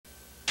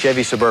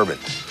Chevy Suburban.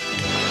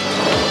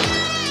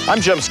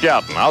 I'm Jim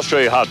Scouten. I'll show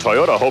you how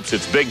Toyota hopes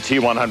its big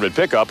T100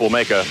 pickup will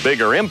make a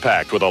bigger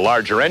impact with a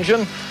larger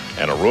engine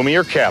and a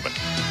roomier cabin.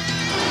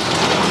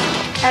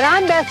 And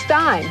I'm Beth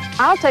Stein.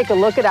 I'll take a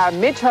look at our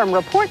midterm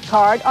report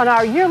card on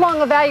our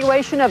year-long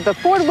evaluation of the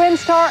Ford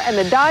Windstar and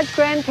the Dodge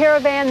Grand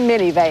Caravan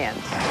minivans.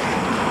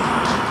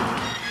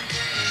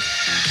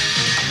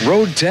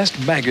 Road Test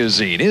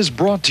Magazine is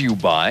brought to you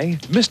by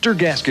Mr.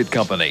 Gasket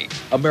Company,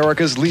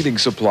 America's leading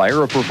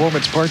supplier of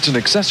performance parts and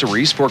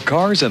accessories for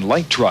cars and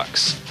light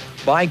trucks.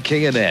 By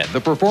K&N, the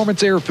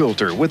performance air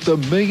filter with the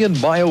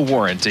 1,000,000-mile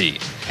warranty.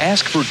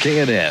 Ask for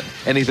K&N.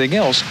 Anything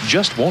else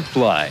just won't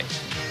fly.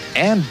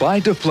 And by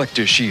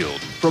Deflector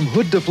Shield. From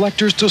hood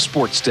deflectors to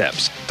sport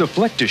steps,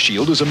 Deflector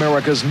Shield is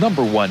America's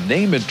 #1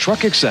 name in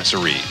truck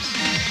accessories.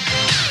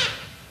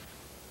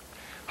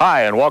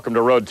 Hi, and welcome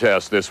to Road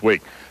Test this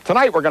week.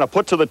 Tonight we're going to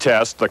put to the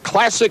test the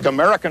classic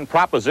American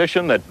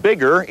proposition that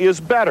bigger is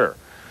better.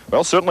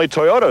 Well, certainly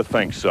Toyota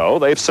thinks so.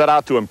 They've set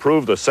out to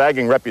improve the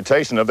sagging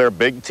reputation of their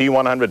big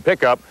T100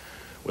 pickup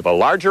with a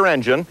larger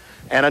engine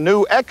and a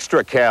new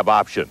extra cab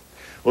option.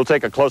 We'll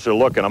take a closer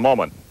look in a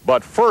moment.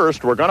 But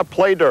first, we're going to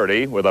play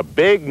dirty with a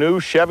big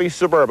new Chevy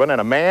Suburban and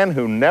a man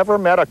who never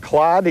met a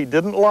clod he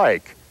didn't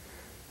like.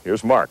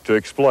 Here's Mark to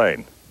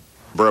explain.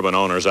 Suburban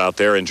owners out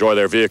there enjoy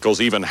their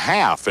vehicles even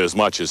half as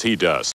much as he does.